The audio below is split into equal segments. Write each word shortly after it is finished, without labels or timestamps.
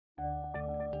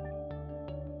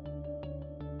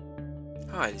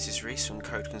Hi, this is Reese from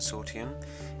Code Consortium,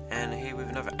 and here with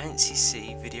another ANSI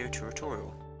C video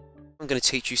tutorial. I'm going to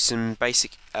teach you some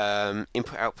basic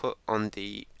input-output on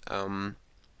the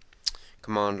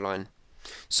command line.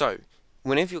 So,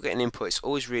 whenever you're getting input, it's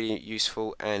always really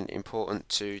useful and important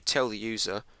to tell the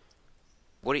user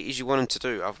what it is you want them to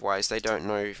do, otherwise they don't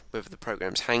know whether the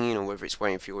program's hanging or whether it's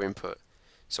waiting for your input.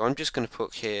 So I'm just going to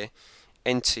put here,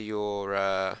 enter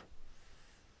your,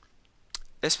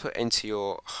 let's put enter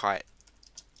your height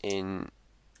in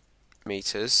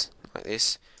meters, like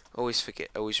this. Always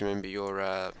remember your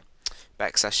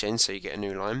 \n so you get a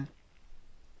new line.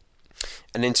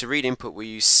 And then to read input we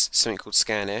use something called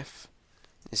scanf.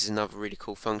 This is another really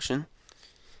cool function.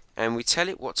 And we tell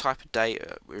it what type of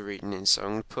data we're reading in. So I'm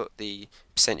going to put the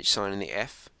percentage sign in the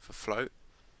F for float.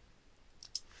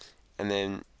 And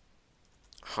then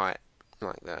height,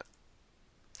 like that.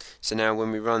 So now when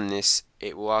we run this,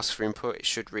 it will ask for input. It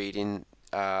should read in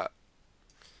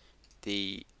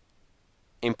the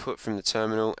input from the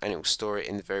terminal, and it will store it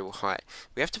in the variable height.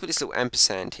 We have to put this little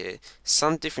ampersand here.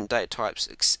 Some different data types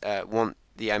want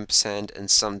the ampersand and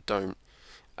some don't.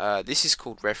 This is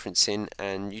called referencing,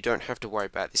 and you don't have to worry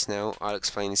about this now. I'll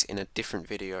explain this in a different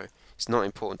video. It's not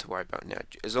important to worry about now.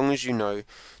 As long as you know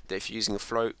that if you're using a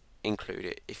float, include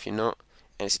it. If you're not,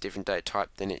 and it's a different data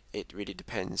type, then it really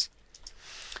depends.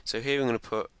 So here we're going to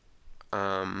put,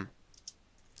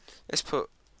 let's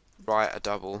put write a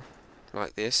double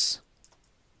like this.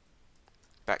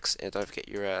 Don't forget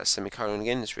your semicolon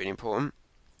again, it's really important.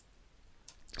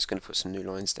 Just going to put some new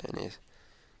lines down here.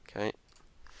 Okay.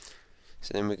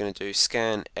 So then we're going to do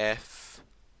scan F,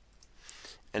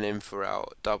 and then for our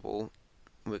double,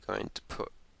 we're going to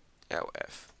put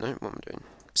LF. No, what am I doing?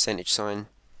 Percentage sign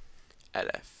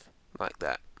LF, like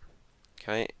that.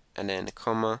 Okay, and then a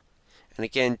comma. And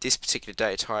again, this particular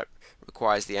data type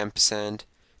requires the ampersand,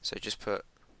 so just put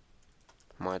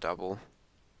my double,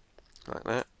 like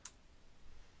that.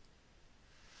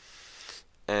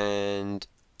 And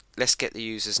let's get the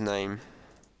user's name.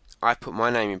 I put my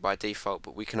name in by default,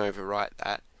 but we can overwrite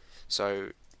that. So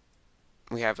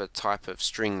we have a type of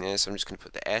string there, so I'm just going to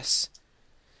put the S,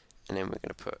 and then we're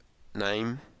going to put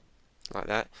name, like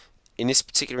that. In this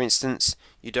particular instance,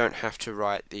 you don't have to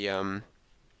write the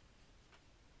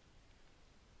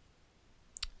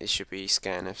it should be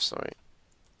scanf, sorry.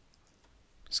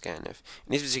 Scanf. In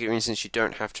this particular instance, you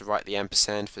don't have to write the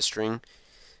ampersand for string.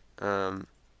 So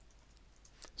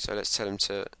let's tell them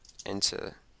to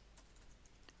enter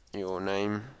your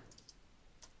name.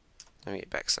 Then we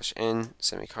get \n,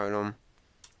 semicolon.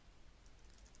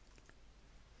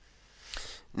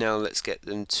 Now let's get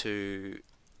them to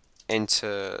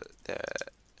enter their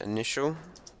initial.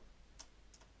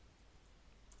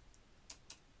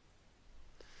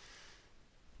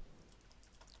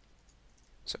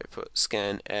 So we put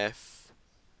scanf.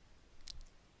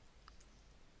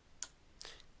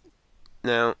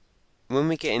 Now, when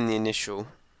we get in the initial,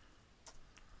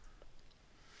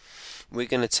 we're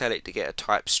going to tell it to get a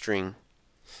type string.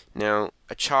 Now,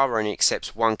 a char only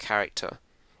accepts one character.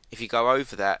 If you go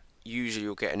over that, usually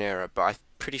you'll get an error, but I'm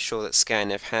pretty sure that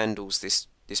scanf handles this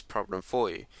problem for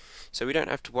you. So we don't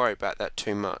have to worry about that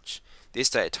too much. This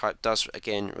data type does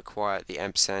again require the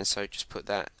ampersand, so just put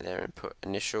that there and put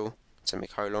initial,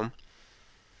 semicolon.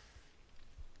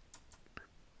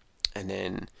 And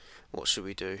then what should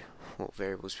we do? What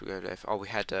variables we go left? Oh, we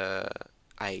had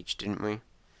age, didn't we?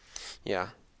 Yeah.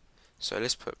 So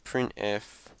let's put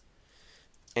printf,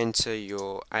 enter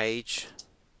your age,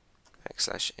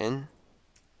 \n,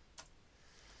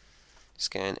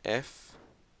 scanf.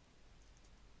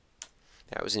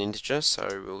 That was an integer,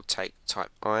 so we'll take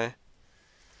type I, and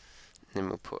then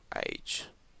we'll put age.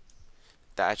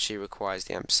 That actually requires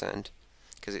the ampersand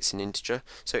because it's an integer.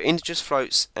 So integers,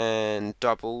 floats, and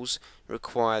doubles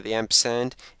require the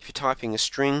ampersand. If you're typing a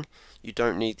string, you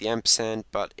don't need the ampersand,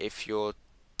 but if you're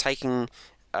taking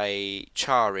a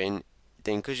char in,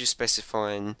 then because you're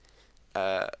specifying,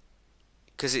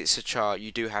 because it's a char,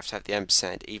 you do have to have the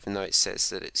ampersand, even though it says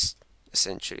that it's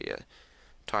essentially a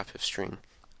type of string.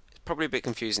 It's probably a bit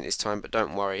confusing this time, but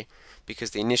don't worry,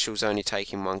 because the initial's only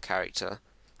taking one character,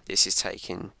 this is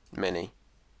taking many.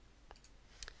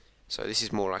 So this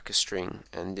is more like a string,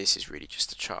 and this is really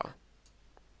just a char.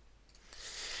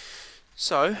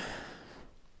 So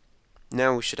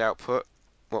now we should output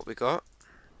what we got.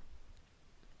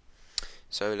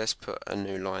 So let's put a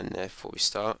new line there before we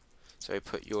start. So we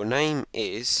put your name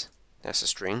is, that's a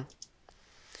string,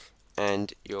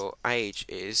 and your age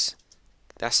is,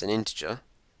 that's an integer,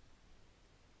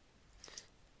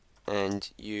 and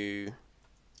you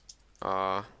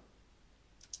are,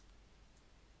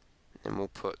 and we'll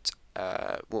put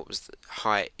what was the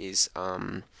height is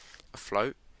a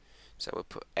float, so we'll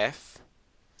put F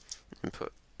and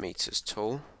put meters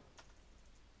tall,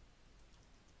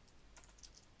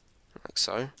 like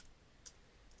so.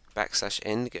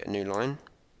 \n to get a new line.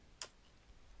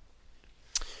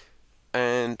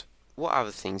 And what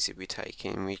other things did we take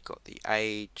in? We've got the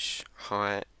age,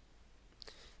 height.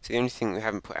 So the only thing we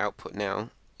haven't put output now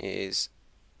is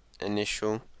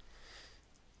initial.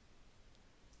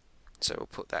 So we'll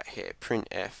put that here, print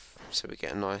F, so we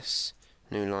get a nice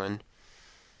new line.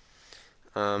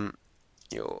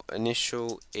 Your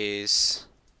initial is,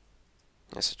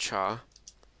 that's a char,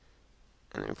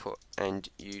 and then we put, and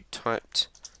you typed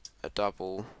a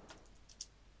double,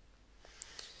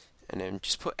 and then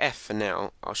just put F for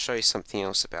now. I'll show you something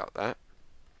else about that.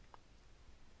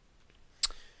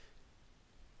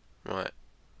 Right,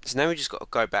 so now we just got to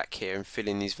go back here and fill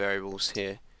in these variables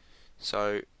here.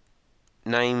 So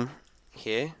name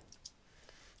here,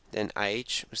 then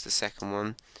age was the second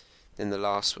one, then the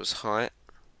last was height,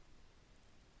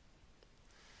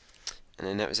 and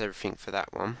then that was everything for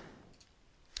that one.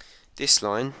 This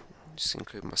line, just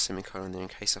include my semicolon there in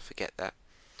case I forget that.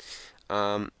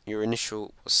 Your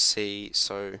initial was C,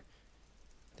 so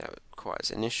that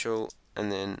requires initial,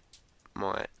 and then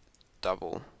my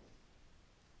double,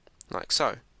 like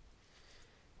so.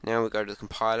 Now we go to the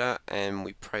compiler and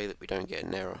we pray that we don't get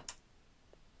an error,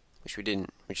 which we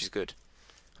didn't, which is good,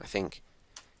 I think.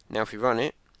 Now if we run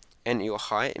it, enter your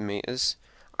height in meters.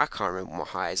 I can't remember what my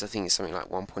height is. I think it's something like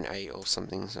 1.8 or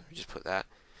something, so we just put that.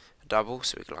 A double,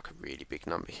 so we get like a really big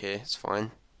number here, it's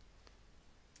fine.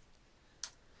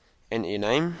 Enter your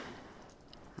name.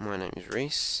 My name is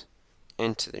Reese.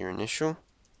 Enter your initial,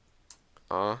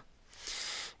 R,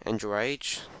 and your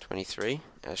age, 23,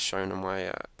 as shown on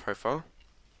my profile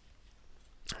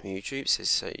on YouTube. It says,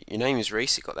 so your name is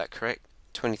Reese, it got that correct,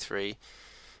 23,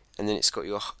 and then it's got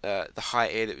your the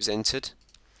height here that was entered.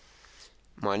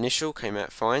 My initial came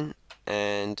out fine,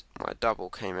 and my double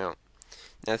came out.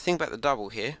 Now the thing about the double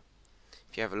here,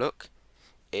 if you have a look,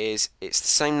 is it's the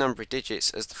same number of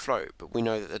digits as the float, but we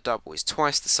know that the double is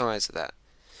twice the size of that.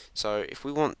 So if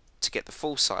we want to get the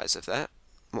full size of that,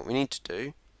 what we need to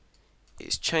do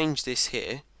is change this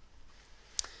here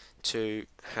to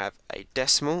have a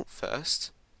decimal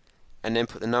first, and then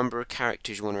put the number of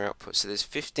characters you want to output. So there's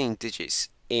 15 digits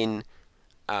in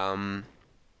a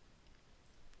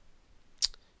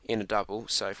double.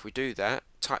 So if we do that,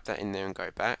 type that in there and go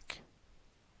back,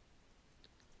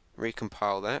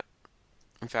 recompile that.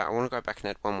 In fact, I want to go back and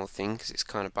add one more thing because it's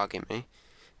kind of bugging me,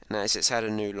 and that is it's add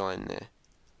a new line there.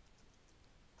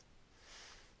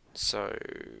 So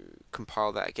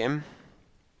compile that again,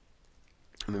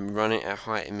 and then run it at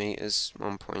height in meters,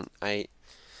 1.8, a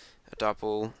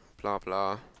double, blah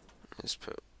blah. Let's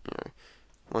put,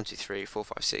 1, 2, 3, 4,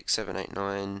 5, 6, 7, 8,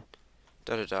 9,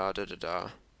 da da da da da da,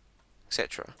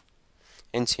 etc.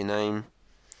 Enter your name,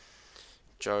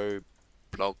 Joe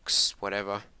Blogs,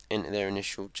 whatever. Enter their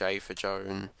initial, J for Joe,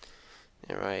 and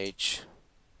their age.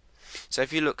 So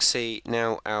if you look, see,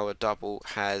 now our double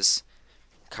has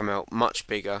come out much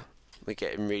bigger. We're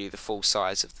getting really the full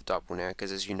size of the double now,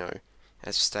 because as you know,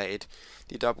 as stated,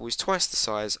 the double is twice the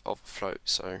size of a float.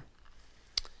 So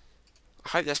I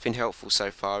hope that's been helpful so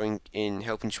far in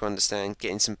helping you understand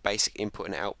getting some basic input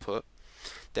and output.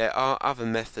 There are other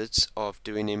methods of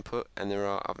doing input, and there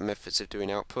are other methods of doing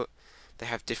output. They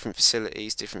have different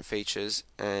facilities, different features,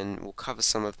 and we'll cover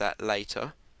some of that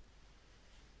later.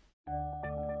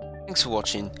 Thanks for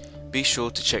watching. Be sure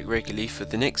to check regularly for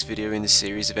the next video in the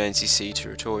series of ANSI C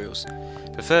tutorials.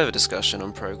 For further discussion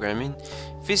on programming,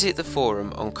 visit the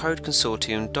forum on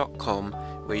codeconsortium.com,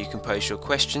 where you can post your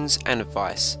questions and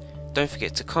advice. Don't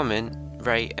forget to comment,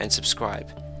 rate and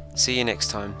subscribe. See you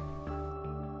next time.